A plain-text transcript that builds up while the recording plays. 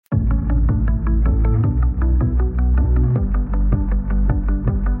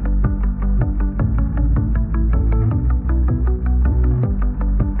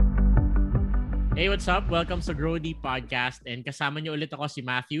Hey, what's up? Welcome sa Grody Podcast and kasama niyo ulit ako si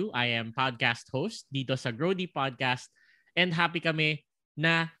Matthew. I am podcast host dito sa Grody Podcast and happy kami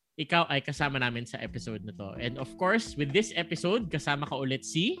na ikaw ay kasama namin sa episode na to. And of course, with this episode, kasama ka ulit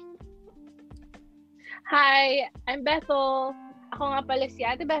si... Hi, I'm Bethel. Ako nga pala si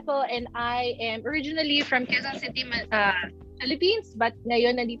Ate Bethel and I am originally from Quezon City, Philippines, but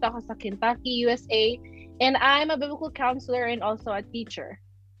ngayon nandito ako sa Kentucky, USA, and I'm a biblical counselor and also a teacher.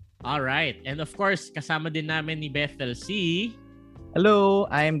 Alright. And of course, kasama din namin ni Bethel si... Hello,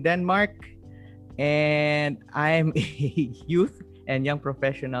 I'm Denmark and I'm a youth and young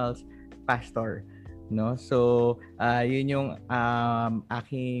professionals pastor. No? So, yun yung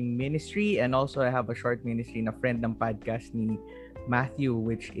aking ministry and also I have a short ministry na friend ng podcast ni Matthew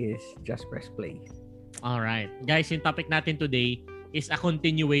which is Just Press Play. Alright. Guys, yung topic natin today is a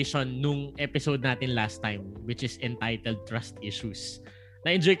continuation nung episode natin last time which is entitled Trust Issues.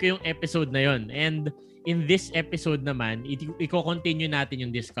 Na-enjoy ko yung episode na yon. And in this episode naman, i-continue natin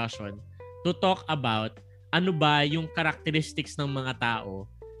yung discussion to talk about ano ba yung characteristics ng mga tao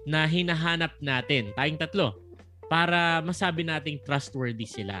na hinahanap natin, tayong tatlo, para masabi nating trustworthy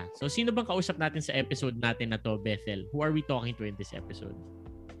sila. So, sino bang kausap natin sa episode natin na to, Bethel? Who are we talking to in this episode?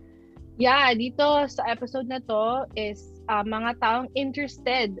 Yeah, dito sa episode na to is mga taong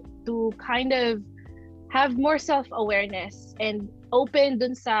interested to kind of have more self-awareness and open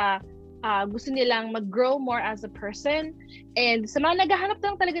dun sa gusto nilang mag-grow more as a person and sa mga naghahanap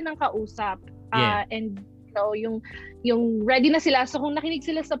lang talaga ng kausap and you know, yung ready na sila. So kung nakinig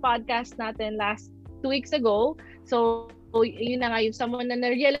sila sa podcast natin last 2 weeks ago, so yun na nga yung someone na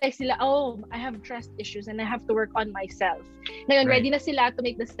na-realize sila, oh, I have trust issues and I have to work on myself. Ngayon, ready na sila to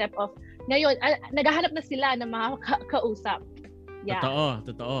make the step of, ngayon, naghahanap na sila ng mga kausap. Yeah.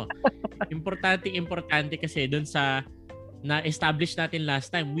 Totoo. Importante kasi dun sa na-establish natin last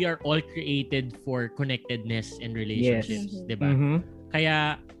time, we are all created for connectedness and relationships. Yes. Diba? Mm-hmm.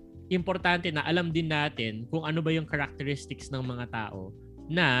 Kaya, importante na alam din natin kung ano ba yung characteristics ng mga tao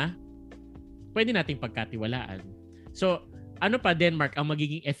na pwede nating pagkatiwalaan. So, ano pa, Denmark, ang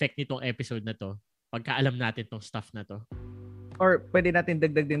magiging effect nitong episode na to pagka alam natin tong stuff na to? Or pwede natin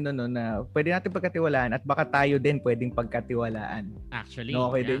dagdag din doon na pwede natin pagkatiwalaan at baka tayo din pwedeng pagkatiwalaan. Actually,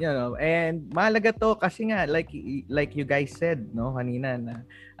 no, okay din yun, no? And mahalaga to kasi nga like you guys said no kanina na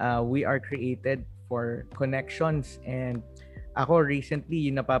we are created for connections and ako recently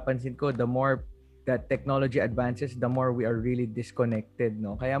yung napapansin ko the more that technology advances the more we are really disconnected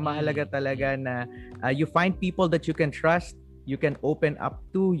no kaya mahalaga talaga na you find people that you can trust, you can open up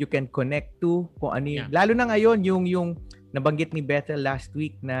to, you can connect to kung ano lalo na ngayon yung nabanggit ni Bethel last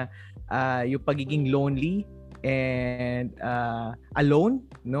week na yung pagiging lonely and alone,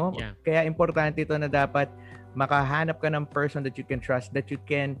 no? Yeah. Kaya importante ito na dapat makahanap ka ng person that you can trust, that you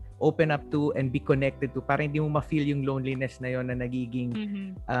can open up to and be connected to para hindi mo ma-feel yung loneliness na yon na nagiging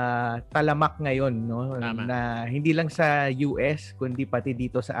talamak ngayon, no? Tama. Na hindi lang sa US kundi pati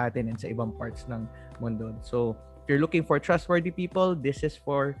dito sa atin and sa ibang parts ng mundo. So, if you're looking for trustworthy people, this is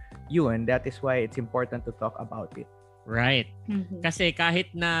for you and that is why it's important to talk about it. Right. Mm-hmm. Kasi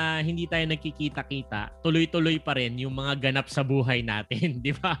kahit na hindi tayo nagkikita-kita, tuloy-tuloy pa rin yung mga ganap sa buhay natin,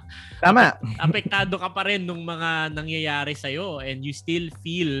 di ba? Tama. Apektado ka pa rin nung mga nangyayari sa'yo and you still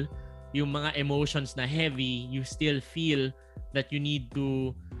feel yung mga emotions na heavy, you still feel that you need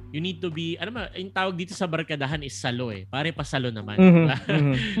to be, ano ba, yung tawag dito sa barkadahan is salo eh. Pare pa salo naman.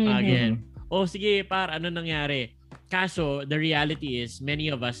 Again. Oh, sige par, ano nangyari? Kaso, the reality is, many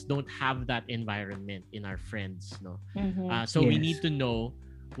of us don't have that environment in our friends, no? So, we need to know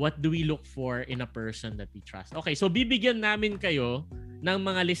what do we look for in a person that we trust. Okay, so bibigyan namin kayo ng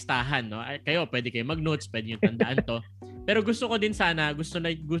mga listahan, no? Kayo, pwede kayo mag-notes, pwede nyo tandaan to. Pero gusto ko din sana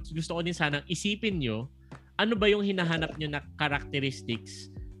isipin nyo, ano ba yung hinahanap nyo na characteristics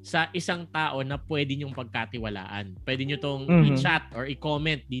sa isang tao na pwede nyong pagkatiwalaan. Pwede nyo tong i-chat or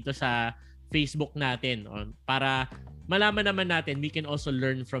i-comment dito sa Facebook natin para malaman naman natin, we can also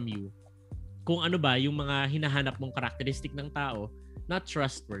learn from you kung ano ba yung mga hinahanap mong karakteristik ng tao na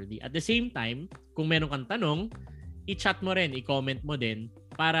trustworthy. At the same time, kung meron kang tanong, i-chat mo rin, i-comment mo din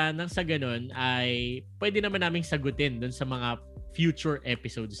para nang sa ganun ay pwede naman naming sagutin dun sa mga future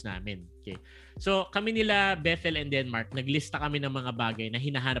episodes namin. Okay. So kami nila Bethel and Denmark, naglista kami ng mga bagay na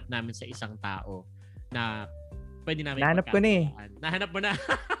hinahanap namin sa isang tao na pwede namin nahanap ko na eh. Nahanap mo na?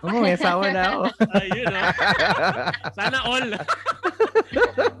 Oo, may asawa na ako. Ayun, sana all.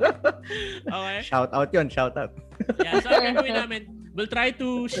 Okay. Shout out yun, shout out. Yeah, so ang gagawin namin, we'll try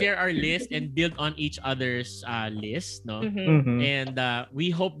to share our list and build on each other's list, no? And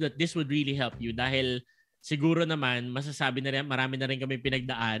we hope that this would really help you dahil siguro naman masasabi na rin marami na rin kami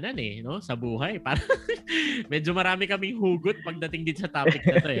pinagdaanan no, sa buhay. Para medyo marami kaming hugot pagdating dito sa topic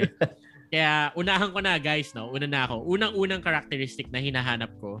na to Kaya unahan ko na guys, no. Una na ako. Unang-unang characteristic na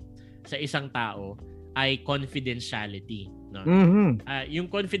hinahanap ko sa isang tao ay confidentiality, no. Yung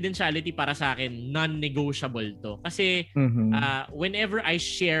confidentiality para sa akin non-negotiable to. Kasi whenever I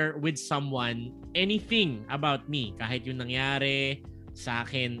share with someone anything about me, kahit yung nangyari sa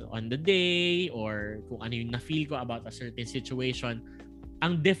akin on the day or kung ano yung na-feel ko about a certain situation,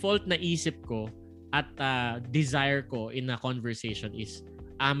 ang default na isip ko at desire ko in a conversation is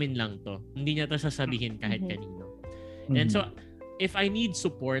amin lang to. Hindi niya to sasabihin kahit kanino. And so, if I need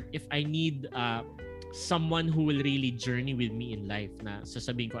support, if I need someone who will really journey with me in life na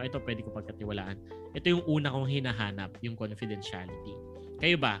sasabihin ko, ito pwede ko pagkatiwalaan, ito yung una kong hinahanap, yung confidentiality.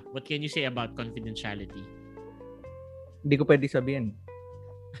 Kayo ba? What can you say about confidentiality? Hindi ko pwede sabihin.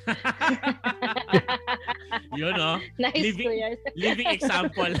 Yun, no? Nice living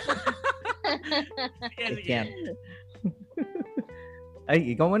example. Sige.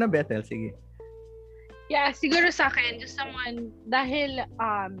 Ay, ikaw muna, Bethel. Sige. Yeah, siguro sa akin, just someone, dahil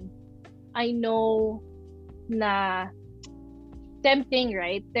I know na tempting,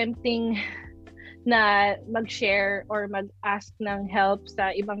 right? Tempting na mag-share or mag-ask ng help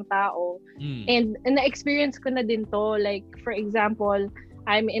sa ibang tao. And na-experience ko na din to. Like, for example,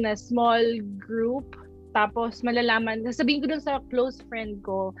 I'm in a small group, tapos malalaman, sasabihin ko dun sa close friend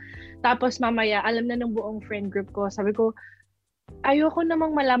ko, tapos mamaya, alam na ng buong friend group ko. Sabi ko, ayoko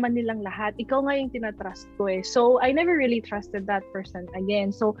namang malaman nilang lahat. Ikaw nga yung tinatrust ko So, I never really trusted that person again.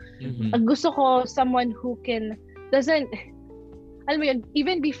 So, gusto ko someone who alam mo yun,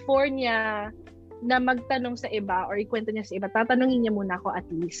 even before niya na magtanong sa iba or ikwento niya sa iba, tatanungin niya muna ako at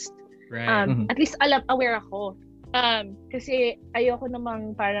least. Right. At least aware ako. Kasi ayoko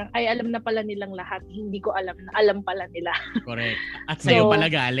namang parang, alam na pala nilang lahat, hindi ko alam na alam pala nila. Correct. At sa'yo pala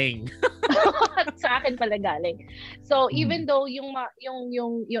galing. At sa akin pala galing. So, even though yung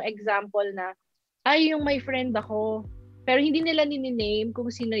example na, yung my friend ako, pero hindi nila ni-name kung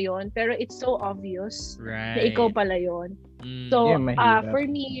sino yon, pero it's so obvious na ikaw pala yon. So,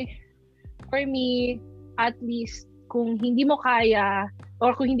 for me, at least, kung hindi mo kaya,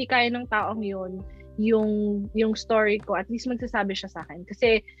 or kung hindi kaya ng taong yun, yung story ko, at least magsasabi siya sa akin.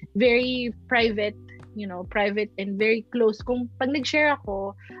 Kasi very private, private and very close. Kung pag nag-share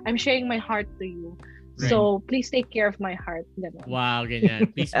ako, I'm sharing my heart to you. Right. So, please take care of my heart. Ganun. Wow,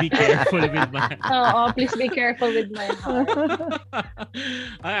 ganyan. Please be careful with my heart. Oo, please be careful with my heart.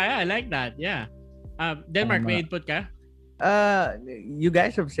 I like that. Yeah. Denmark, may input ka? You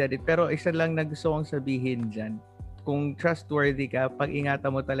guys have said it, pero isa lang na gusto kong sabihin dyan. Kung trustworthy ka,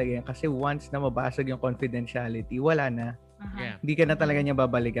 pag-ingatan mo talaga yan. Kasi once na mabasag yung confidentiality, wala na. Yeah. Hindi ka na talaga niya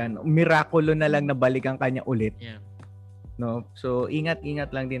babalikan. Mirakulo na lang na balikan ka niya ulit. Yeah. No? So,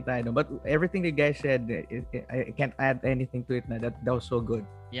 ingat-ingat lang din tayo. But everything you guys said, I can't add anything to it na. That was so good.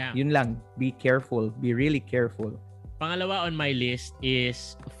 Yeah. Yun lang. Be careful. Be really careful. Pangalawa on my list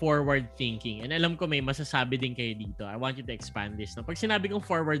is forward thinking. And alam ko may masasabi din kayo dito. I want you to expand this. No? Pag sinabi kong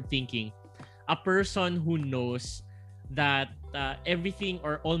forward thinking, a person who knows that everything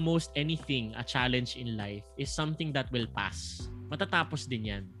or almost anything, a challenge in life, is something that will pass. Matatapos din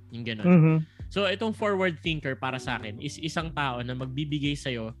yan. Yung ganun. Mm-hmm. So, itong forward thinker para sa akin is isang tao na magbibigay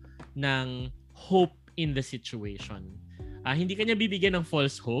sa'yo ng hope in the situation. Hindi kanya bibigyan ng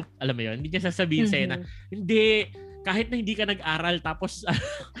false hope. Alam mo yun? Hindi niya sasabihin sa'yo na, hindi, kahit na hindi ka nag-aral tapos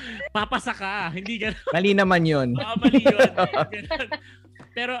papasa ka. Hindi ganun. Mali naman yun. Mali yun.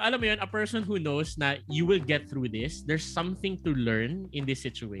 Pero alam mo yun, a person who knows na you will get through this, there's something to learn in this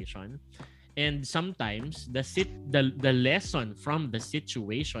situation. And sometimes the lesson from the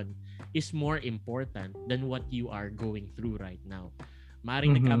situation is more important than what you are going through right now.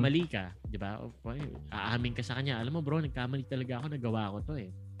 Maring nagkamali ka, di ba? Aamin ka sa kanya, alam mo bro, nagkamali talaga ako, nagawa ko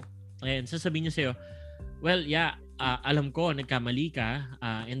to And sasabihin niya sa'yo, well, yeah, alam ko, nagkamali ka,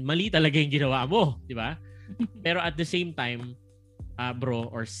 and mali talaga yung ginawa mo, di ba? Pero at the same time, bro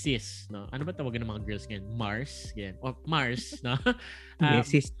or sis, no? Ano ba tawagan ng mga girls ngayon? Mars, ganyan. O Mars, no?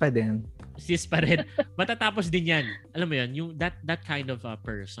 Sis pa din. Sis pa rin. Matatapos din yan. Alam mo yun, yung that kind of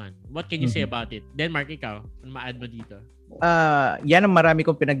person. What can you say about it? Denmark, ikaw, ano ma-add mo dito? Yan ang marami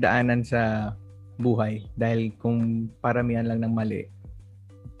kong pinagdaanan sa buhay. Dahil kung paramihan lang ng mali,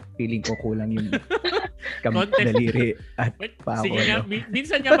 feeling ko kulang yung daliri at pako. Sige nga,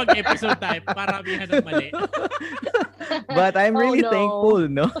 minsan nga mag-episode tayo, paramihan ng mali. But I'm really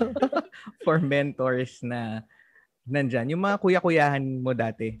thankful, no? For mentors na nandyan. Yung mga kuya-kuyahan mo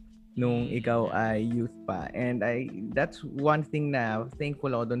dati nung ikaw ay youth pa. And that's one thing na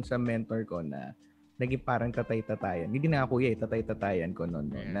thankful ako doon sa mentor ko na naging parang tatay-tatayan. Hindi na ako tatay-tatayan ko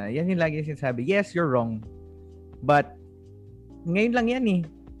noon. No? Na yan yung lagi sinasabi, yes, you're wrong. But, ngayon lang yan eh.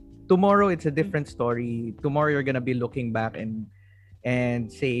 Tomorrow, it's a different story. Tomorrow, you're gonna be looking back and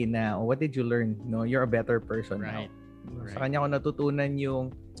say na, what did you learn? No, you're a better person now. Right. Sa kanya ko natutunan yung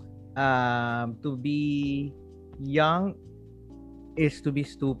to be young is to be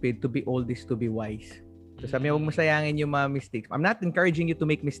stupid, to be old is to be wise. So sabi niya, huwag mo sayangin yung mga mistakes. I'm not encouraging you to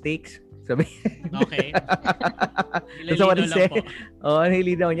make mistakes. Sabi okay. So what he said,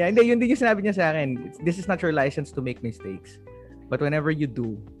 nilinaw niya. Hindi, yun din yung sinabi niya sa akin. This is not your license to make mistakes. But whenever you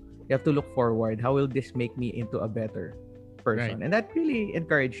do, you have to look forward. How will this make me into a better person? Right. And that really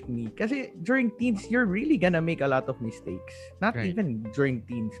encouraged me. Kasi during teens, you're really gonna make a lot of mistakes. Not even during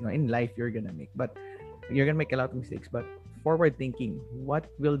teens. No? In life, you're gonna make. But you're gonna make a lot of mistakes. But forward thinking, what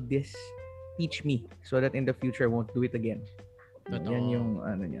will this teach me so that in the future I won't do it again? Yan yung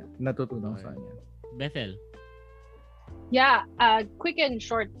natutunan sa kanya. Bethel? Yeah, quick and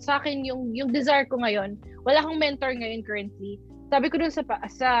short. Sa akin, yung desire ko ngayon, wala akong mentor ngayon currently. Sabi ko dun sa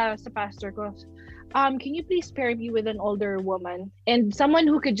pastor ko, can you please pair me with an older woman and someone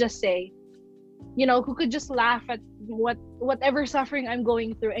who could just say, who could just laugh at whatever suffering I'm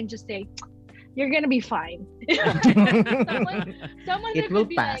going through and just say, you're gonna be fine. someone it that will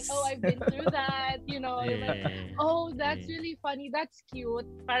could be pass. like, oh, I've been through that, like, oh, that's really funny, that's cute.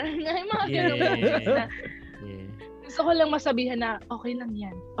 Parang mga ganun. Gusto ko lang masabihan na, okay lang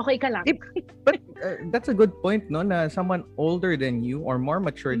yan. Okay ka lang. But that's a good point, no? Na someone older than you or more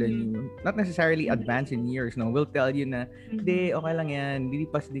mature than you, not necessarily advanced in years, no? Will tell you na, hindi, okay lang yan.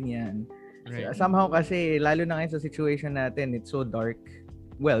 Lilipas din yan. Right. Somehow kasi, lalo na ngayon sa situation natin, it's so dark.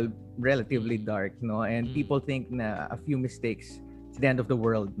 Well, relatively dark, no? And people think na a few mistakes, it's the end of the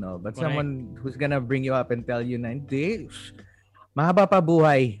world, no? But someone who's gonna bring you up and tell you na, hindi, mahaba pa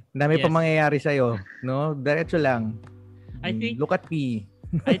buhay. Dami pa mangyayari sa'yo. No? Diretso lang. I think, look at me.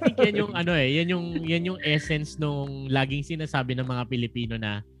 I think yan yung essence nung laging sinasabi ng mga Pilipino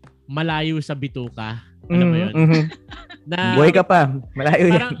na malayo sa bituka. Alam mo yun? Na, buhay ka pa.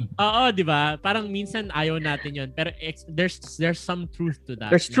 Malayo parang, yan. Oo, di ba? Parang minsan ayaw natin yun. Pero there's some truth to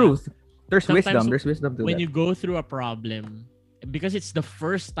that. There's truth. There's wisdom. There's wisdom to when that. you go through a problem, because it's the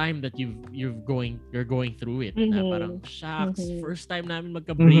first time that you're going through it. Na parang, shucks, first time namin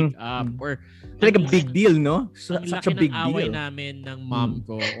magka-break up. Or it's like a big deal, no? Such a big deal. Ang laki ng away namin ng mom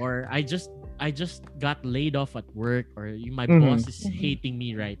ko. Or I just got laid off at work. Or my boss is hating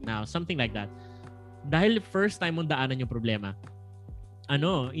me right now. Something like that. Dahil first time mong daanan yung problema,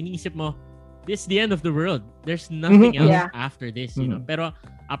 iniisip mo, this is the end of the world. There's nothing else after this, you know. Pero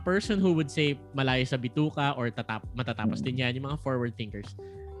a person who would say malayo sa bituka or matatapos din yan, yung mga forward thinkers,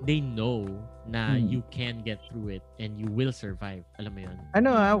 they know na you can get through it and you will survive. Alam mo yun?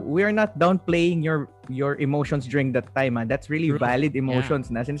 We are not downplaying your emotions during that time. That's really valid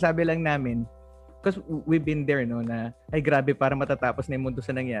emotions na. Sinasabi lang namin, because we've been there, no, na, ay grabe, para matatapos na yung mundo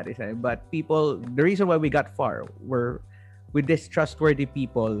sa nangyari. But people, the reason why we got far were with these trustworthy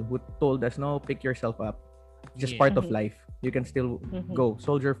people who told us, no, pick yourself up. Just part of life. You can still go.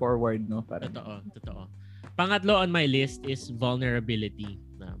 Soldier forward, no? Parang. Totoo. Pangatlo on my list is vulnerability.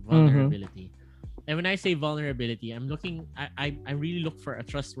 Vulnerability. And when I say vulnerability, I'm looking, I really look for a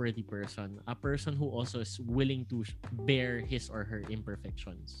trustworthy person. A person who also is willing to bear his or her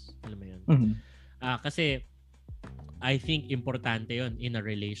imperfections. Alam mo yun? Kasi I think importante yon in a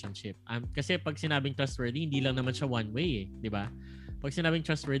relationship. Kasi pag sinabing trustworthy, hindi lang naman siya one way, di ba? Pag sinabing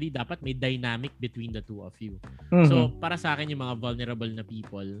trustworthy, dapat may dynamic between the two of you. So, para sa akin, yung mga vulnerable na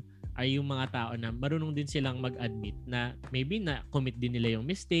people ay yung mga tao na marunong din silang mag-admit na maybe na-commit din nila yung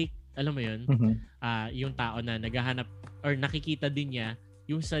mistake. Alam mo yun? Yung tao na naghahanap or nakikita din niya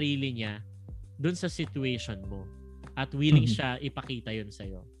yung sarili niya dun sa situation mo. At willing siya ipakita yun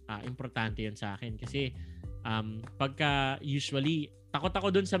sa'yo. Importante yun sa akin. Kasi pagka usually takot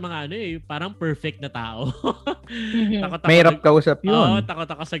ako dun sa mga parang perfect na tao. Mahirap kausap yun. Oo, takot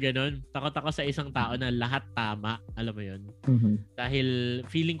ako sa ganun. Takot ako sa isang tao na lahat tama. Alam mo yun? Dahil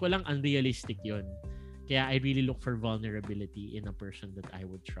feeling ko lang unrealistic yun. Kaya I really look for vulnerability in a person that I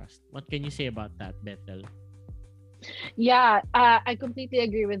would trust. What can you say about that, Bethel? Yeah, I completely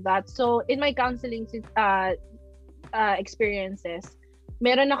agree with that. So in my counseling experiences,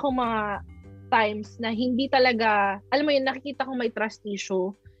 meron akong mga times na hindi talaga, alam mo yun, nakikita ko may trust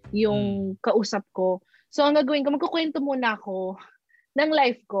issue yung kausap ko. So, ang gagawin ko, magkukwento muna ako ng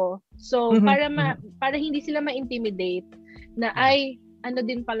life ko. So, para hindi sila ma-intimidate na ay,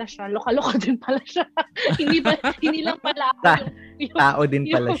 din pala siya, loka-loka din pala siya. hindi lang pala ako tao din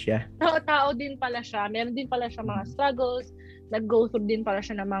pala siya. Tao din pala siya. Meron din pala siya mga struggles, nag-go through din pala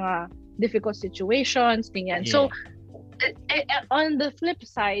siya ng mga difficult situations, ganyan. Yeah. So, on the flip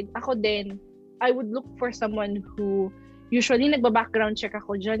side, ako din, I would look for someone who, usually nagba-background check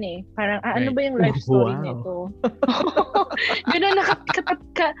ako dyan eh. Parang, ano Right. ba yung life story Wow. nito? Ganun,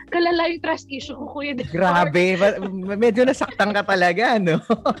 kalala yung trust issue ko, Kuya Demar. Grabe, medyo nasaktan ka talaga, no?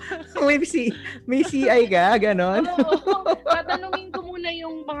 may CI ka, ganon. Oo. Tatanungin ko muna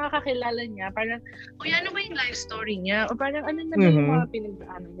yung mga kakilala niya. Parang, Kuya, ano ba yung life story niya? O parang, ano na ba yung mga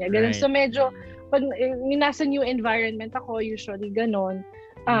pinagdaanan niya? Ganun. Right. So, medyo, pag nasa new environment ako, usually ganon,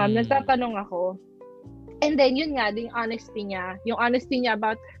 nagtatanong ako. And then, yun nga, yung honesty niya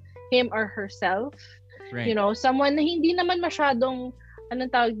about him or herself. Right. You know, someone na hindi naman masyadong, anong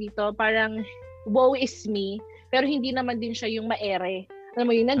tawag dito, parang, woe is me, pero hindi naman din siya yung maere. Alam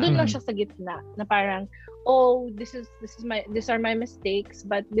mo yun, nandun lang siya sa gitna, na parang, oh, these are my mistakes,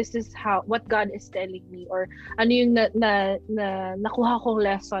 but this is what God is telling me, or ano yung na nakuha kong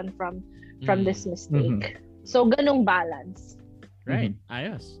lesson from this mistake. So, ganong balance. Right.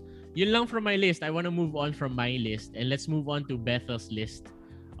 Ayos. Yun lang from my list. I want to move on from my list and let's move on to Bethel's list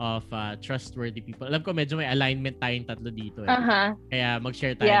of trustworthy people. Alam ko medyo may alignment tayong tatlo dito. Kaya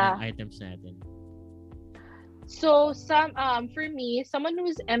mag-share tayo ng items natin. So, for me, someone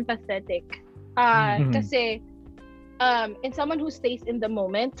who's empathetic. Kasi, and someone who stays in the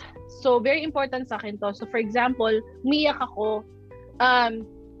moment. So, very important sa akin to. So, for example, umiyak ako.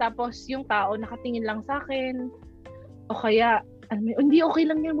 Tapos, yung tao nakatingin lang sa akin. O kaya, hindi okay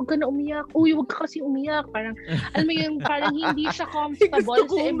lang yan, huwag ka na umiyak. Uy, huwag ka kasi umiyak. Parang, alam mo yung, parang hindi siya comfortable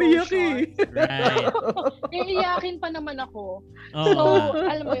sa emotion. Right. Iiyakin pa naman ako. Oh, So,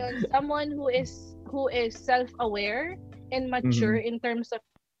 alam mo yun, someone who is self-aware and mature in terms of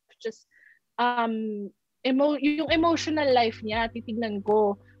just, yung emotional life niya, titignan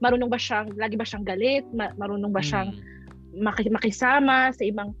ko, lagi ba siyang galit? Marunong ba siyang makisama sa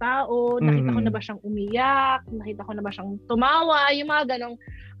ibang tao, nakita ko na ba siyang umiyak, nakita ko na ba siyang tumawa, yung mga ganong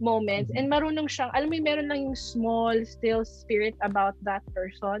moments. And marunong siyang, alam mo, meron lang yung small, still spirit about that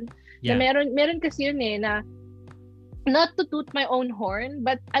person. Yeah. Na meron kasi yun na, not to toot my own horn,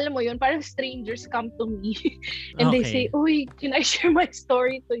 but alam mo yun, parang strangers come to me and they say, uy, can I share my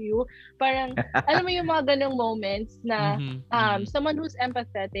story to you? Parang, alam mo yung mga ganong moments na someone who's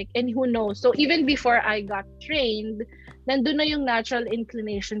empathetic and who knows. So even before I got trained, nandun na yung natural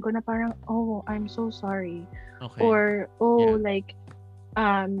inclination ko na parang, oh, I'm so sorry. Okay. Or, like,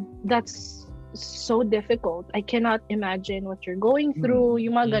 that's so difficult. I cannot imagine what you're going through.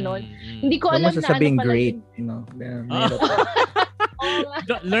 Yung mga ganon. Hindi ko alam na ano pala great, yung...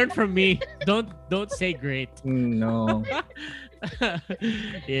 Learn from me. Don't say great. No.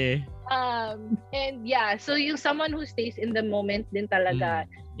 Yeah. And yeah, so yung someone who stays in the moment din talaga.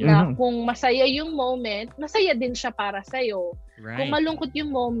 Na kung masaya yung moment, masaya din siya para sa'yo. Right. Kung malungkot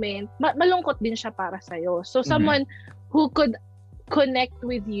yung moment, malungkot din siya para sa'yo. So someone who could connect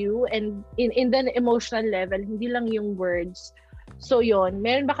with you and in the emotional level, hindi lang yung words. So yon,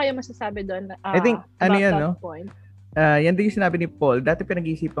 meron ba kayo masasabi doon? I think ano yan, no? Point? Yan din yung sinabi ni Paul. Dati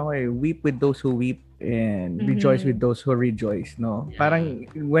pinag-iisipan ko weep with those who weep and rejoice with those who rejoice, no? Yeah. Parang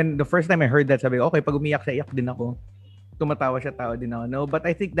when the first time I heard that, sabi ko, okay, pag umiyak siya, iyak din ako. Tumatawa siya, tawa din ako. No, but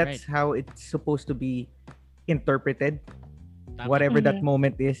I think that's how it's supposed to be interpreted. Whatever that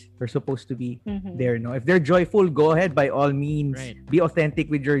moment is, you're supposed to be there, no? If they're joyful, go ahead, by all means. Be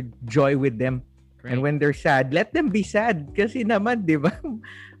authentic with your joy with them. And when they're sad, let them be sad. Kasi naman, di ba?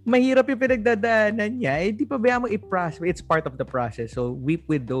 Mahirap yung pinagdadaanan niya. Di pa ba mo i-process? It's part of the process. So, weep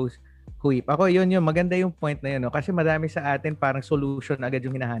with those who weep. Ako, yun. Maganda yung point na yun, no? Kasi madami sa atin, parang solution agad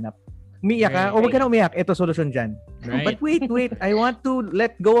yung hinahanap. Umiyak ka? O, wag ka na umiyak. Ito, solution dyan. Right. But wait. I want to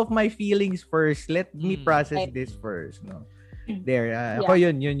let go of my feelings first. Let me process this first, no? There. Ako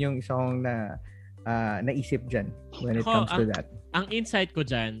yun yung isa kong naisip dyan when it comes to that. Ang insight ko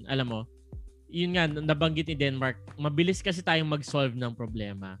dyan, alam mo, yun nga, nabanggit ni Denmark, mabilis kasi tayong mag-solve ng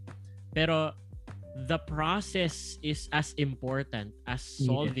problema. Pero the process is as important as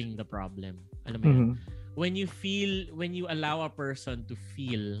solving the problem. Alam mo yun? When you allow a person to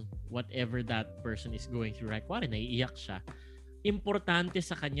feel whatever that person is going through, like, naiiyak siya, importante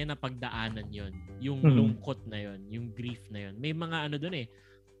sa kanya na pagdaanan yon, yung lungkot na yon, yung grief na yon. May mga ano doon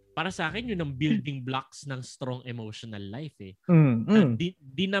para sa akin yun ang building blocks ng strong emotional life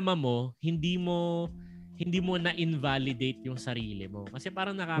dinama mo, hindi mo na-invalidate yung sarili mo. Kasi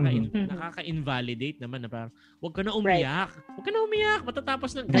parang nakaka-invalidate naman na parang wag ka na umiyak. Wag ka na umiyak.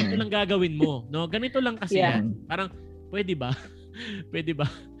 Matatapos ng ganito lang gagawin mo. No, ganito lang kasi yan. Parang pwede ba?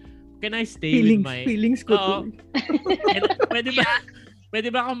 Can I stay with my feelings ko too. pwede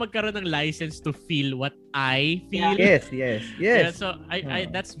ba ako magkaroon ng license to feel what I feel? Yes. Yeah, so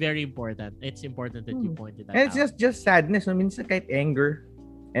I that's very important. It's important that you pointed that And it's out. just sadness. No? Minsan kahit anger.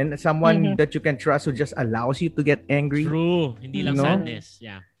 And someone that you can trust who just allows you to get angry. True. Hindi lang No? sadness.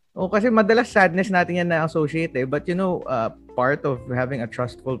 Yeah. Kasi madalas sadness natin yan na-associate eh. But part of having a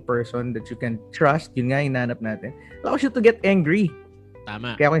trustful person that you can trust, yun nga hinanap natin, allows you to get angry.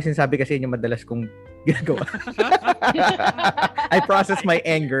 Tama. Kaya ako yung sinasabi kasi yun yung madalas kong ginagawa. I process my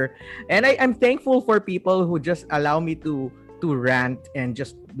anger. And I'm thankful for people who just allow me to rant and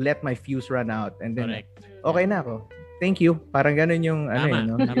just let my fuse run out. And then, Correct. okay na ako. Thank you. Parang ganun yung Tama.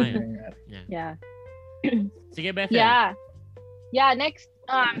 no? Tama yun. Yeah. Sige, Bethel. Yeah, next,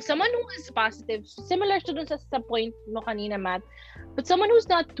 someone who is positive, similar to dun sa point mo kanina, Matt, but someone who's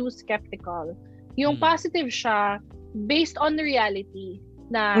not too skeptical. Yung positive siya based on the reality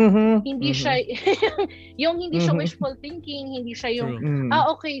na hindi siya yung hindi siya wishful thinking, hindi siya yung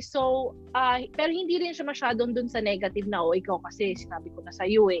okay, so pero hindi rin siya masyadong dun sa negative na ikaw kasi sinabi ko na sa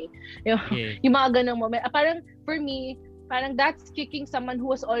iyo yung mga ganung moment. Parang for me, parang that's kicking someone who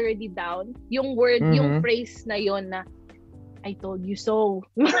was already down. Yung word, yung phrase na yon na I told you so.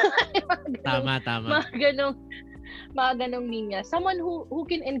 Tama. Mga ganong linya. Someone who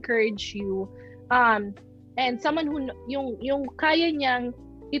can encourage you, and someone who yung kaya niyang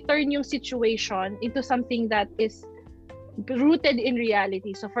i-turn yung situation into something that is rooted in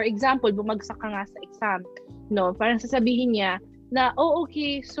reality. So for example, bumagsak ka nga sa exam, no? Parang sasabihin niya na,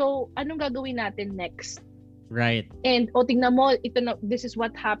 okay, so anong gagawin natin next? Right. And tingnan mo, this is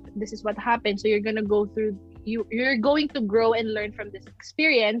what happened. So you're gonna go through, you're going to grow and learn from this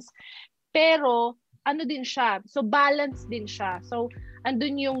experience. Pero ano din siya? So balance din siya. So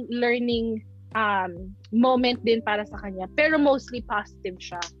andun yung learning moment din para sa kanya, pero mostly positive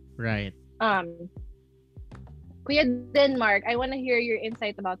siya. Right. Kuya Denmark, I want to hear your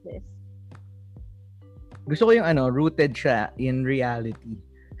insight about this. Gusto ko yung rooted siya in reality.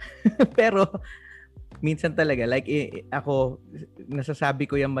 Pero minsan talaga like ako nasasabi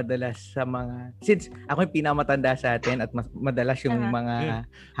ko yan madalas sa mga, since ako yung pinakamatanda sa atin at madalas yung mga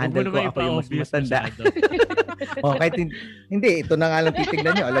handle ko ako yung mas matanda. Kahit hindi, ito na nga lang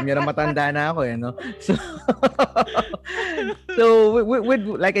titignan nyo, alam nyo na matanda na ako no. So with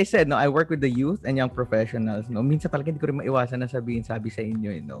like I said, no, I work with the youth and young professionals, no. Minsan talaga hindi ko rin maiwasan na sabi sa inyo,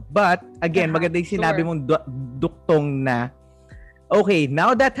 no. But again, maganda yung sinabi mong duktong na okay,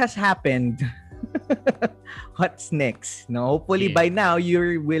 now that has happened, what's next? No, hopefully by now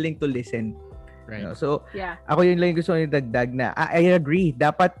you're willing to listen. Right. No? So, ako yun lang gusto ko idagdag na I agree.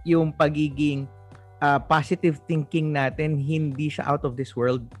 Dapat yung pagiging positive thinking natin hindi siya out of this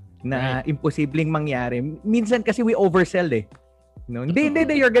world na imposibleng mangyari. Minsan kasi we oversell No, hindi,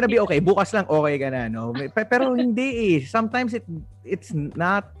 you're gonna be okay. Bukas lang okay ka na, no. Pero hindi Sometimes it's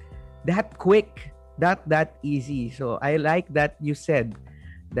not that quick, that easy. So I like that you said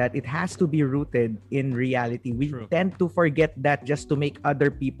that it has to be rooted in reality. We tend to forget that just to make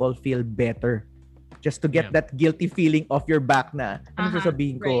other people feel better. Just to get that guilty feeling off your back na, ano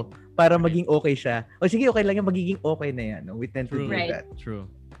sasabihin ko, para maging okay siya. O sige, okay lang yan, magiging okay na yan. No? We tend to do that. True.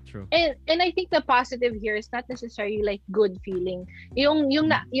 And I think the positive here is not necessarily like good feeling.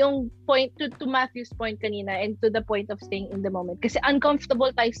 Yung point to Matthew's point kanina and to the point of staying in the moment. Kasi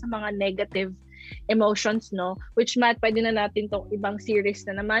uncomfortable tayo sa mga negative emotions, no? Which Matt, pwede na natin tong ibang series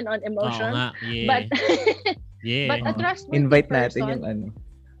na naman on emotions. But but a trustworthy invite person, natin yung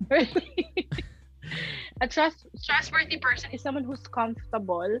a trustworthy person is someone who's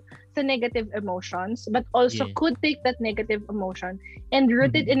comfortable sa negative emotions, but also could take that negative emotion and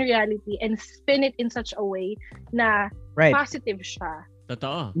root it in reality and spin it in such a way na positive siya.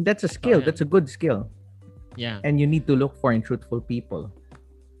 Totoo. That's a skill. That's a good skill. Yeah. And you need to look for in truthful people.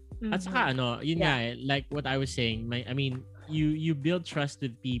 At saka yun nga like what I was saying, I mean, you build trust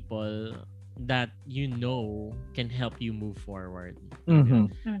with people that you know can help you move forward.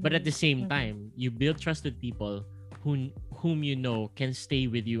 But at the same time, you build trust with people whom you know can stay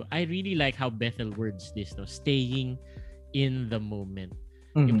with you. I really like how Bethel words this, no? Staying in the moment.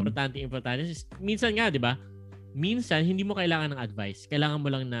 Importante. Minsan nga, di ba? Minsan, hindi mo kailangan ng advice. Kailangan mo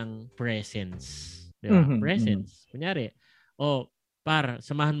lang ng presence. Di ba? Presence. Kunyari,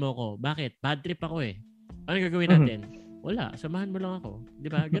 samahan mo ako. Bakit? Bad trip ako Ano gagawin natin? Wala, samahan mo lang ako. Di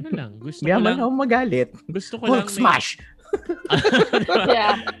ba? Ganun lang. Gusto ko lang ako magalit. Gusto ko lang smash.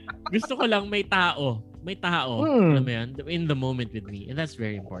 Gusto ko lang may tao. Alam mo yan? In the moment with me. And that's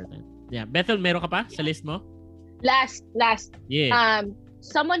very important. Yeah. Bethel, meron ka pa sa list mo? Last. Yeah.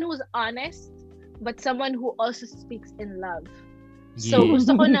 Someone who's honest, but someone who also speaks in love. So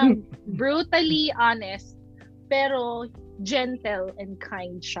gusto ko ng brutally honest, pero gentle and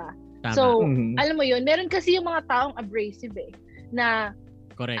kind siya. Tama. So, alam mo yun, meron kasi yung mga taong abrasive na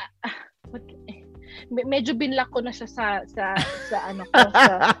correct. Medyo binlock ko na siya sa ano ko,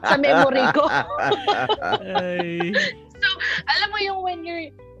 sa memory ko. So, alam mo yung when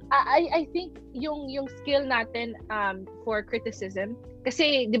you're I think yung skill natin for criticism,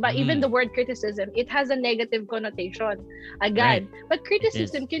 kasi 'di ba even the word criticism, it has a negative connotation agad. Right. But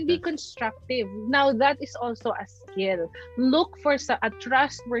criticism can be constructive. Now that is also a skill. Look for a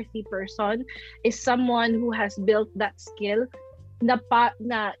trustworthy person is someone who has built that skill na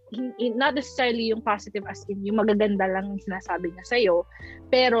not necessarily yung positive as in yung magaganda lang yung sinasabi niya sa'yo,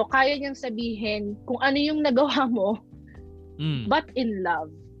 pero kaya niyang sabihin kung ano yung nagawa mo, but in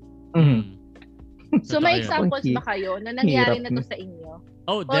love. So may examples ba kayo na nangyari na to sa inyo?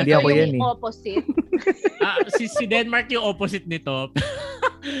 Oh, hindi ako yan yung opposite? Si Denmark yung opposite nito.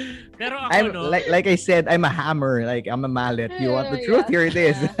 Pero ako, I'm, no? Like I said, I'm a hammer. Like, I'm a mallet. You want the truth? Here it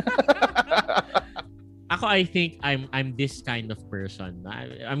is. Ako, I think I'm this kind of person.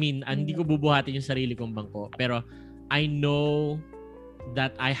 I mean, hindi ko bubuhatin yung sarili kong bangko. Pero I know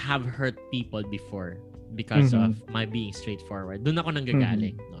that I have hurt people before because of my being straightforward. Doon ako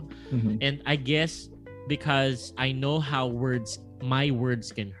nanggagaling. No? And I guess because I know how my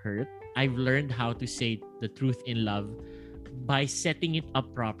words can hurt, I've learned how to say the truth in love by setting it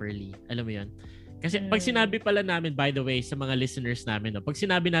up properly. Alam mo yun? Kasi pag sinabi pala namin, by the way, sa mga listeners namin, no, pag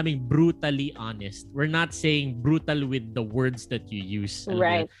sinabi namin brutally honest, we're not saying brutal with the words that you use.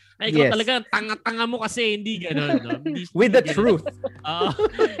 Right. Ay, ikaw talaga, tanga-tanga mo kasi, hindi gano'n. No? With the truth.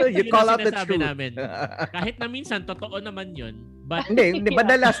 You call out the truth. Namin. Kahit na minsan, totoo naman yun. But, hindi,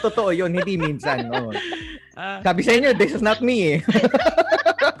 madalas totoo yun, hindi minsan. No. Sabi sa inyo, this is not me.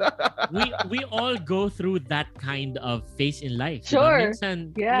 we all go through that kind of phase in life. Sure.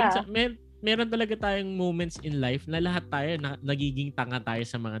 Minsan, meron talaga tayong moments in life na lahat tayo nagiging tanga tayo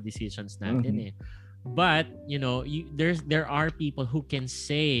sa mga decisions natin But, you know, there are people who can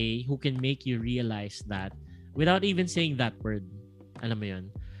make you realize that without even saying that word. Alam mo yun?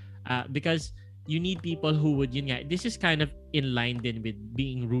 Because you need people who would, yun nga, this is kind of in line din with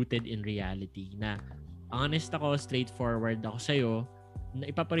being rooted in reality na honest ako, straightforward ako sa'yo, na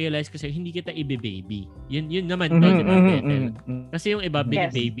ipaparealize ko sa'yo, hindi kita ibe-baby. Yun naman to, di ba, Bethel? Kasi yung iba,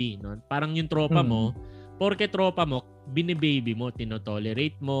 bini-baby. No? Parang yung tropa mo, porke tropa mo, bini-baby mo,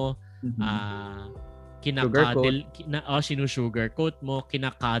 tinotolerate mo, sinusugarcoat mo,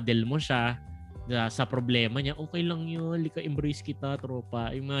 kinakadel mo siya sa problema niya. Okay lang yun, lika embrace kita,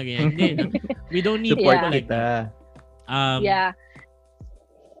 tropa. Yung mga ganyan. Hindi, no? We don't need support like kita.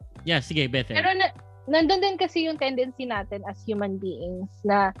 Yeah, sige, Bethel. Pero nandun din kasi yung tendency natin as human beings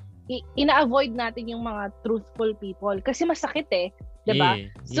na ina-avoid natin yung mga truthful people kasi masakit diba?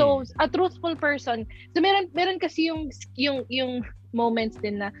 So a truthful person, so meron kasi yung moments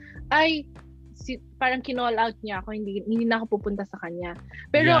din na parang kinall out niya ako, hindi na ako pupunta sa kanya.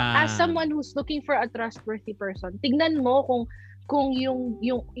 Pero as someone who's looking for a trustworthy person, tignan mo kung yung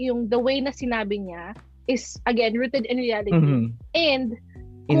the way na sinabi niya is again rooted in reality and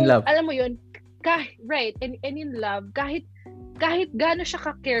in love. Alam mo yun, right, and in love, kahit gaano siya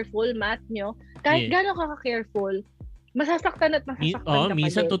ka-careful, Matt nyo, kahit gaano ka-careful, masasaktan at masasaktan ka pa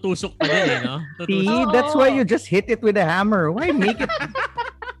minsan din. Tutusok pa din, no? See, that's why you just hit it with a hammer. Why make it...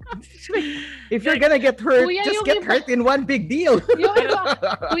 If you're gonna get hurt, Kuya, just get hurt in one big deal.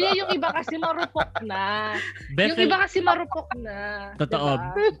 Yung iba kasi marupok na. Yung iba kasi marupok na. Totoo.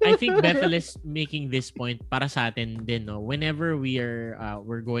 Diba? I think Bethel is making this point para sa atin din, no? Whenever we're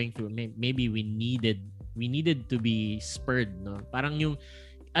going through, maybe we needed to be spurred, no? Parang yung,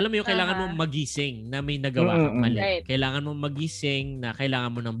 alam mo yung kailangan mong magising na may nagawa kang mali. Right. Kailangan mong magising na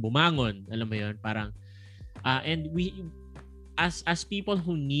kailangan mo nang bumangon. Alam mo yun? Parang, and we, as people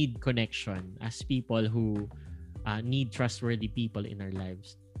who need connection, as people who need trustworthy people in our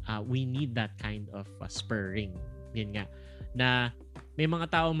lives, we need that kind of spurring. Yan nga. Na may mga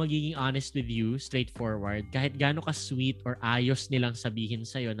tao magiging honest with you, straightforward, kahit gaano ka sweet or ayos nilang sabihin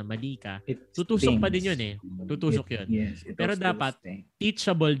sa'yo na mali ka, tutusok pa din yun Tutusok yun. Yes, pero dapat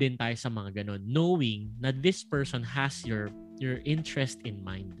teachable din tayo sa mga ganun, knowing na this person has your interest in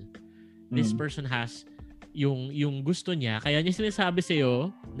mind. This person has yung gusto niya, kaya niya sinasabi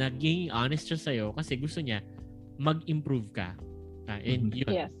sa'yo, naging honest siya sa'yo kasi gusto niya mag-improve ka. And yun.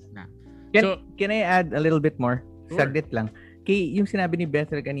 Yes. Can I add a little bit more? Sure. Saglit lang. Yung sinabi ni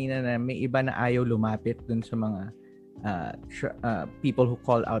Bethel kanina na may iba na ayaw lumapit dun sa mga people who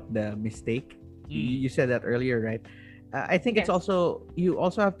call out the mistake. You said that earlier, right? I think it's also, you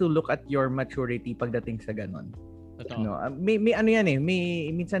also have to look at your maturity pagdating sa ganon. No, may ano yan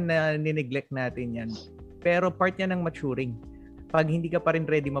may minsan na nineglect natin yan. Pero part niya ng maturing. Pag hindi ka pa rin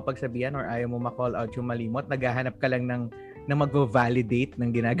ready mapagsabihan or ayaw mo ma-call out yung malimot, naghahanap ka lang ng mag-validate ng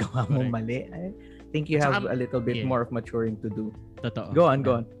ginagawa mong mali. I think you have a little bit more of maturing to do. Totoo. Go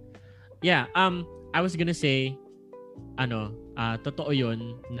on. Yeah, I was gonna say, totoo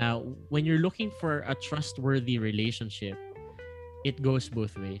yun na when you're looking for a trustworthy relationship, it goes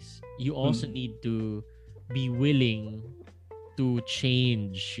both ways. You also need to be willing to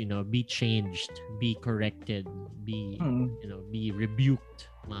change, be changed, be corrected, be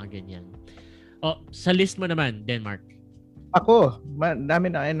rebuked, mga ganyan. Sa list mo naman, Denmark. Ako,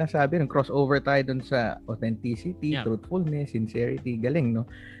 dami na kayo nasabi, crossover tayo dun sa authenticity, truthfulness, sincerity, galing, no?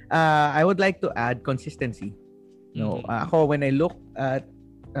 I would like to add consistency. No, ako when I look at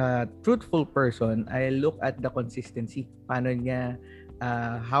truthful person, I look at the consistency. Paano niya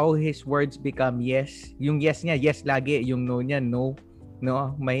how his words become yes. Yung yes niya, yes lagi. Yung no niya, no.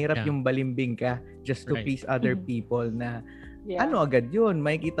 No, mahirap yung balimbing ka just to please other people na ano agad yun.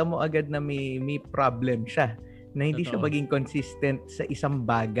 Makikita mo agad na may problem siya. Na hindi siya maging consistent sa isang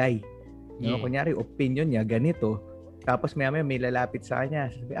bagay. No, kunyari opinion niya ganito. Tapos may lalapit sa kanya.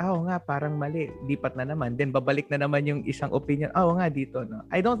 Sabi, nga, parang mali. Lipat na naman. Then babalik na naman yung isang opinion. Nga, dito. No?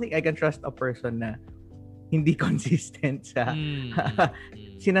 I don't think I can trust a person na hindi consistent sa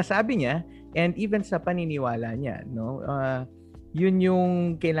sinasabi niya and even sa paniniwala niya. No? Yun yung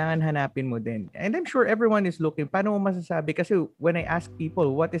kailangan hanapin mo din. And I'm sure everyone is looking. Paano mo masasabi? Kasi when I ask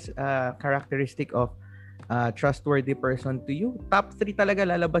people, what is a characteristic of trustworthy person to you? Top 3 talaga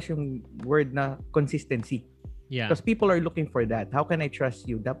lalabas yung word na consistency. Yeah. Because people are looking for that. How can I trust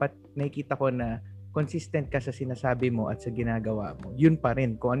you? Dapat nakikita ko na consistent ka sa sinasabi mo at sa ginagawa mo. Yun pa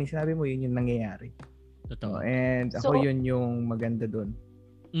rin. Kung ano yung sinabi mo, yun yung nangyayari. Totoo. And ako yun yung maganda dun.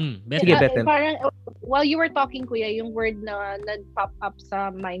 Sige, Bethel. Parang, while you were talking, Kuya, yung word na nag-pop up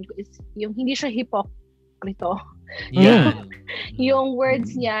sa mind ko is yung hindi siya hipokrito. Yeah. Yung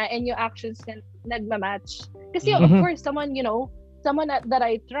words niya and yung actions niya nagmamatch. Kasi of course, someone that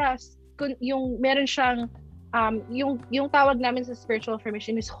I trust, yung meron siyang yung tawag namin sa spiritual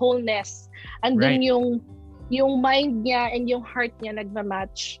formation is wholeness. And then yung mind niya and yung heart niya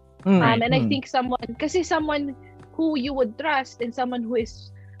nagma-match. And I think someone who you would trust and someone who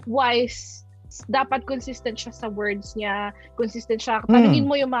is wise, dapat consistent siya sa words niya, consistent siya. Tanungin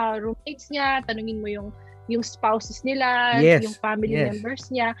mo yung mga roommates niya, tanungin mo yung spouses nila, yung family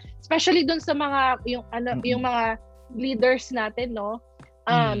members niya, especially dun sa mga yung mga leaders natin, no?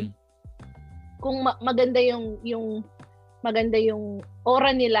 Kung maganda yung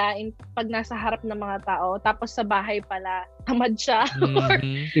aura nila pag nasa harap ng mga tao, tapos sa bahay pala tamad siya.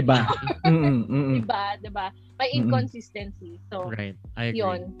 Diba? Diba? May inconsistency. So, right. I agree.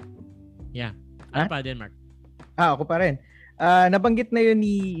 Yun. Yeah. Ano pa, Denmark? Ako pa rin. Nabanggit na yun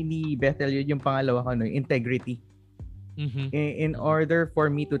ni Bethel, yun yung pangalawa ko, integrity. In order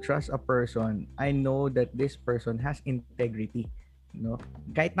for me to trust a person, I know that this person has integrity. No?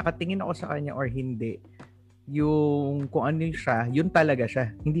 Kahit nakatingin ako sa kanya or hindi, yung kung ano siya, yun talaga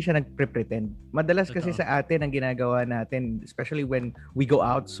siya. Hindi siya nagpre-pretend. Madalas kasi sa atin ang ginagawa natin, especially when we go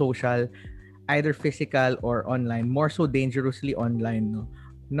out social, either physical or online, more so dangerously online, no?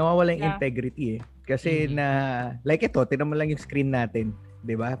 Nawawala yung integrity eh. Kasi like ito, tinan mo lang yung screen natin.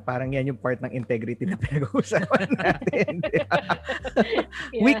 'Di ba? Parang yan yung part ng integrity na pinag-uusapan natin.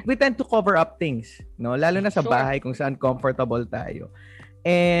 We tend to cover up things, no? Lalo na sa bahay kung saan comfortable tayo.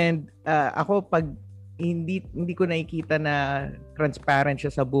 And ako pag hindi ko nakikita na transparent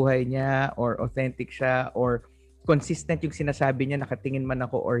siya sa buhay niya or authentic siya or consistent yung sinasabi niya, nakatingin man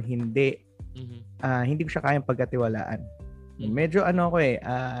ako or hindi, hindi ko siya kayang pagkatiwalaan. Medyo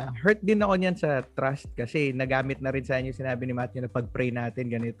hurt din ako niyan sa trust kasi nagamit na rin sa inyo sinabi ni Matthew na pag-pray natin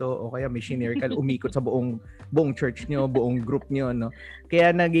ganito o kaya missionary ka umikot sa buong church niyo, buong group niyo, no?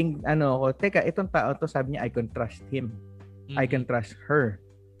 Kaya naging teka, itong tao to sabi niya I can trust him. I can trust her.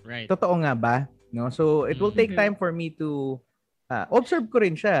 Right. Totoo nga ba? No? So it will take time for me to observe ko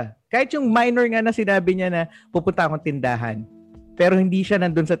rin siya. Kahit yung minor nga na sinabi niya na pupunta akong tindahan pero hindi siya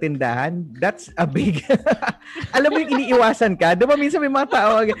nandun sa tindahan, that's a big... Alam mo yung iniiwasan ka? Diba minsan may mga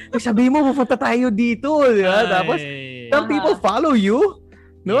tao, sabihin mo, pupunta tayo dito. Diba? Tapos, some people follow you.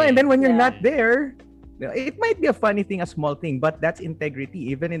 No? And then when you're not there, it might be a funny thing, a small thing, but that's integrity.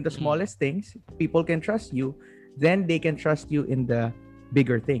 Even in the smallest things, people can trust you. Then they can trust you in the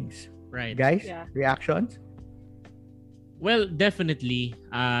bigger things. Right. Guys, reactions? Well, definitely,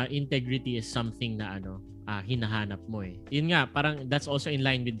 integrity is something na hinahanap mo eh. Yun nga, parang that's also in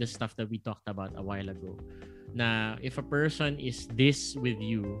line with the stuff that we talked about a while ago. Na if a person is this with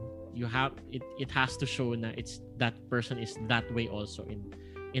you, you have it has to show na that person is that way also in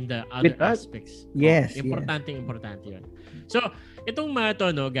in the other aspects. Yes, importante yun. So, itong mga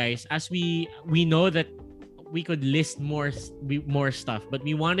to, no, guys, as we know that we could list more stuff, but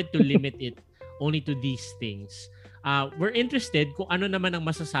we wanted to limit it only to these things. We're interested kung ano naman ang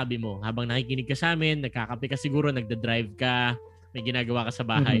masasabi mo habang nakikinig ka sa amin, nagkakape ka siguro, nagda-drive ka, may ginagawa ka sa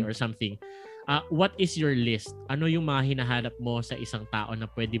bahay or something. What is your list? Ano yung mga hinahanap mo sa isang tao na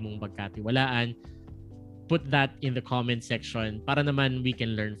pwede mong magkatiwalaan? Put that in the comment section para naman we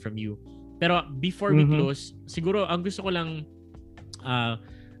can learn from you. Pero before we close, siguro ang gusto ko lang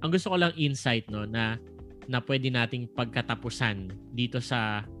insight, no, na pwede nating pagkatapusan dito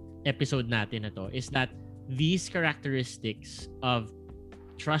sa episode natin na to is that these characteristics of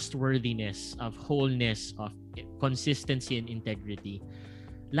trustworthiness, of wholeness, of consistency and integrity,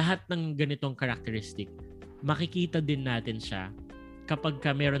 lahat ng ganitong characteristic, makikita din natin siya kapag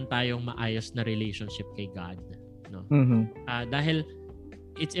meron tayong maayos na relationship kay God, no? Dahil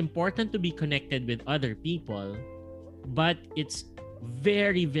it's important to be connected with other people, but it's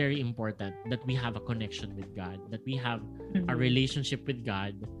very, very important that we have a connection with God, that we have a relationship with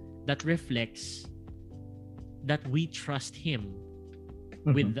God that reflects that we trust Him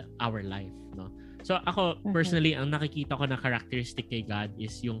with our life, no? So ako personally, ang nakikita ko na characteristic kay God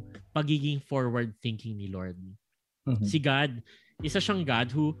is yung pagiging forward thinking ni Lord. Si God, isa siyang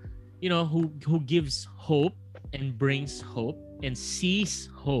God who, you know, who gives hope and brings hope and sees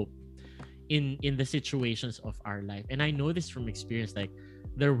hope in the situations of our life. And I know this from experience. Like,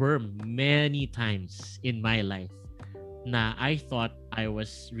 there were many times in my life na I thought I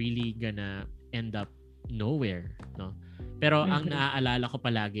was really gonna end up nowhere, no? Pero ang naaalala ko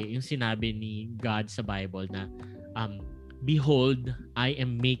palagi yung sinabi ni God sa Bible na behold, I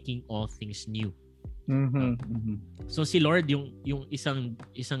am making all things new. So si Lord yung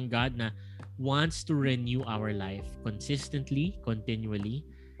isang God na wants to renew our life consistently, continually,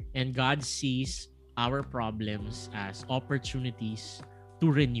 and God sees our problems as opportunities to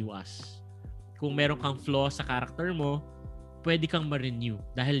renew us. Kung meron kang flaw sa character mo, pwede kang ma-renew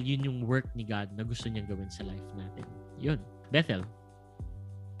dahil yun yung work ni God na gusto niyang gawin sa life natin. Yun. Bethel.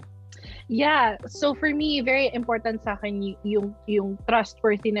 Yeah, so for me, very important sa akin yung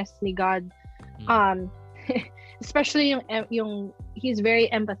trustworthiness ni God. Especially yung he's very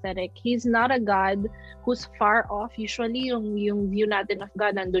empathetic. He's not a God who's far off. Usually yung view natin of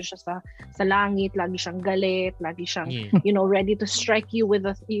God, nandun siya sa langit, lagi siyang galit, lagi siyang ready to strike you with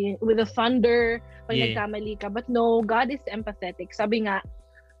a thunder pag nagkamali ka. But no, God is empathetic. Sabi nga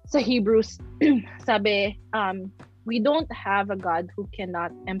sa Hebrews, sabi we don't have a God who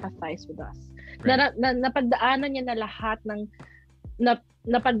cannot empathize with us. Right. Napagdaanan niya na lahat ng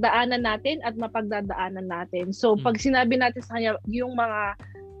napagdaanan natin at mapagdadaanan natin. So, pag sinabi natin sa kanya yung mga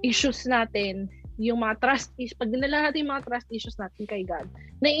issues natin, yung mga trust issues, pag dinala natin yung mga trust issues natin kay God,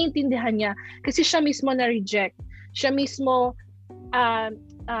 naiintindihan niya kasi siya mismo na-reject. Siya mismo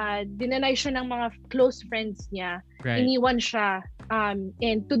dinenay siya ng mga close friends niya. Right. Iniwan siya.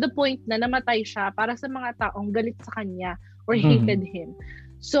 And to the point na namatay siya para sa mga taong galit sa kanya or hated him.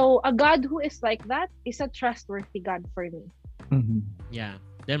 So, a God who is like that is a trustworthy God for me. Yeah.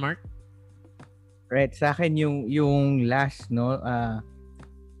 Then Mark? Right. Sa akin yung last, no,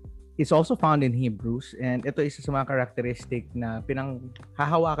 it's also found in Hebrews, and ito isa sa mga characteristic na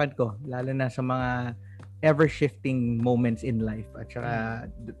pinanghahawakan ko lalo na sa mga ever-shifting moments in life at saka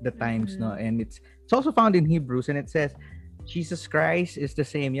the times, no, and it's also found in Hebrews, and it says Jesus Christ is the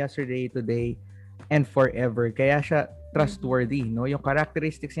same yesterday, today, and forever. Kaya siya trustworthy, no? Yung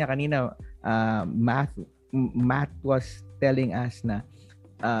characteristics niya kanina, Matt was telling us na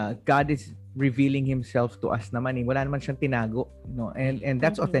God is revealing himself to us naman. Wala naman siyang tinago, no? And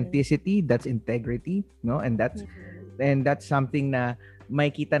that's authenticity, that's integrity, no? And that's something na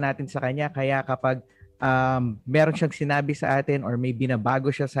makikita natin sa kanya. Kaya kapag meron siyang sinabi sa atin or may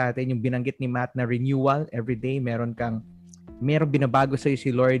binabago siya sa atin, yung binanggit ni Matt na renewal, every day meron binabago sa'yo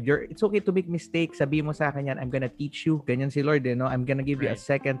si Lord. It's okay to make mistakes. Sabi mo sa akin yan, I'm gonna teach you. Ganyan si Lord, no? I'm gonna give you a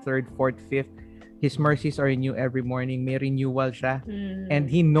second, third, fourth, fifth. His mercies are new every morning. May renewal siya. And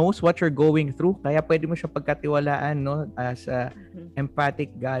He knows what you're going through. Kaya pwede mo siya pagkatiwalaan, no? As a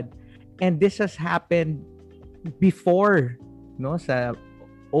empathic God. And this has happened before, no? Sa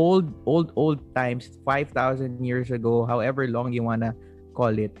old times, 5,000 years ago, however long you wanna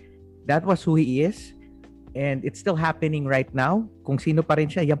call it. That was who He is. And it's still happening right now. Kung sino pa rin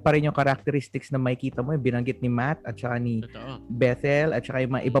siya, yan pa rin yung characteristics na makikita mo, yung binanggit ni Matt at saka ni Bethel at saka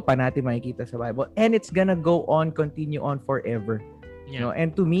yung mga iba pa natin makikita sa Bible. And it's gonna go on, continue on forever. Yeah. No?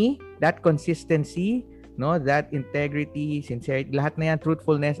 And to me, that consistency, no, that integrity, sincerity, lahat na yan,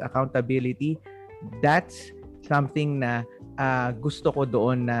 truthfulness, accountability, that's something na gusto ko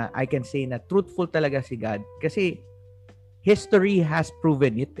doon na I can say na truthful talaga si God. Kasi history has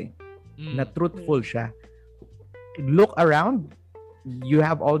proven it na truthful siya. Look around, you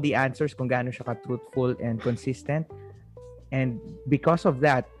have all the answers kung gaano siya ka-truthful and consistent. And because of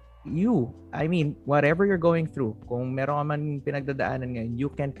that, whatever you're going through, kung meron ka man pinagdadaanan ngayon, you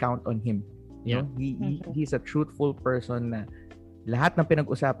can count on Him. You know? He's a truthful person na lahat ng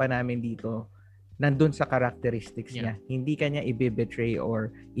pinag-usapan namin dito, nandun sa characteristics niya. Hindi ka niya i-betray or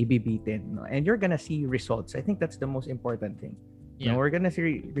ibibitin. No? And you're gonna see results. I think that's the most important thing. No, we're gonna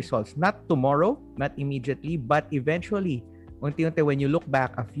see results. Not tomorrow, not immediately, but eventually, unti-unti, when you look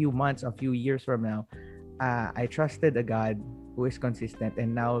back a few months, a few years from now, I trusted a God who is consistent,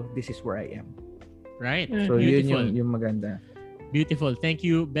 and now this is where I am. Right. So Beautiful. yun yung maganda. Beautiful. Thank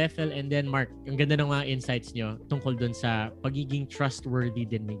you, Bethel and then Mark. Ang ganda ng mga insights nyo tungkol dun sa pagiging trustworthy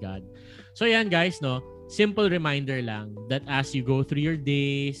din ni God. So yan guys, no? Simple reminder lang that as you go through your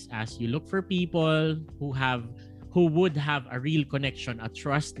days, as you look for people who would have a real connection, a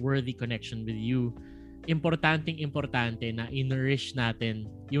trustworthy connection with you, importante na i-nourish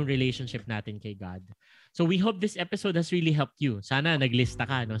natin yung relationship natin kay God. So we hope this episode has really helped you. Sana naglista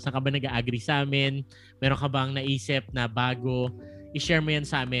ka, no? Saan ka ba nag-agree sa amin? Meron ka bang naisip na bago? I-share mo yan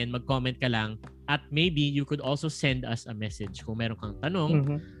sa amin, mag-comment ka lang. At maybe you could also send us a message kung meron kang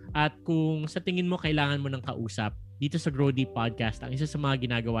tanong. At kung sa tingin mo kailangan mo ng kausap, dito sa Grow Deep Podcast, ang isa sa mga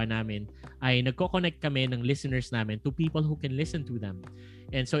ginagawa namin ay nagko-connect kami ng listeners namin to people who can listen to them.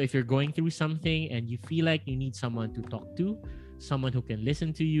 And so if you're going through something and you feel like you need someone to talk to, someone who can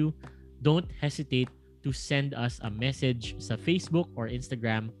listen to you, don't hesitate to send us a message sa Facebook or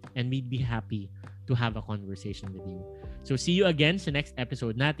Instagram, and we'd be happy to have a conversation with you. So see you again sa next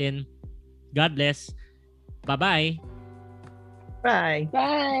episode natin. God bless. Bye-bye. Bye.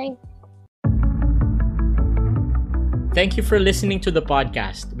 Bye. Thank you for listening to the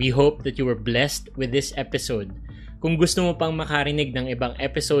podcast. We hope that you were blessed with this episode. Kung gusto mo pang makarinig ng ibang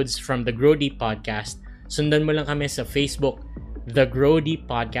episodes from the Grow Deep Podcast, sundan mo lang kami sa Facebook, The Grow Deep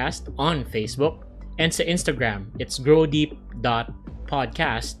Podcast on Facebook, and sa Instagram, it's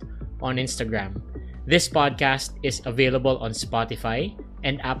growdeep.podcast on Instagram. This podcast is available on Spotify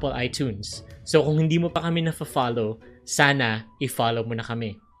and Apple iTunes. So kung hindi mo pa kami na-follow, sana i-follow mo na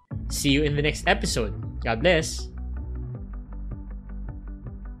kami. See you in the next episode. God bless!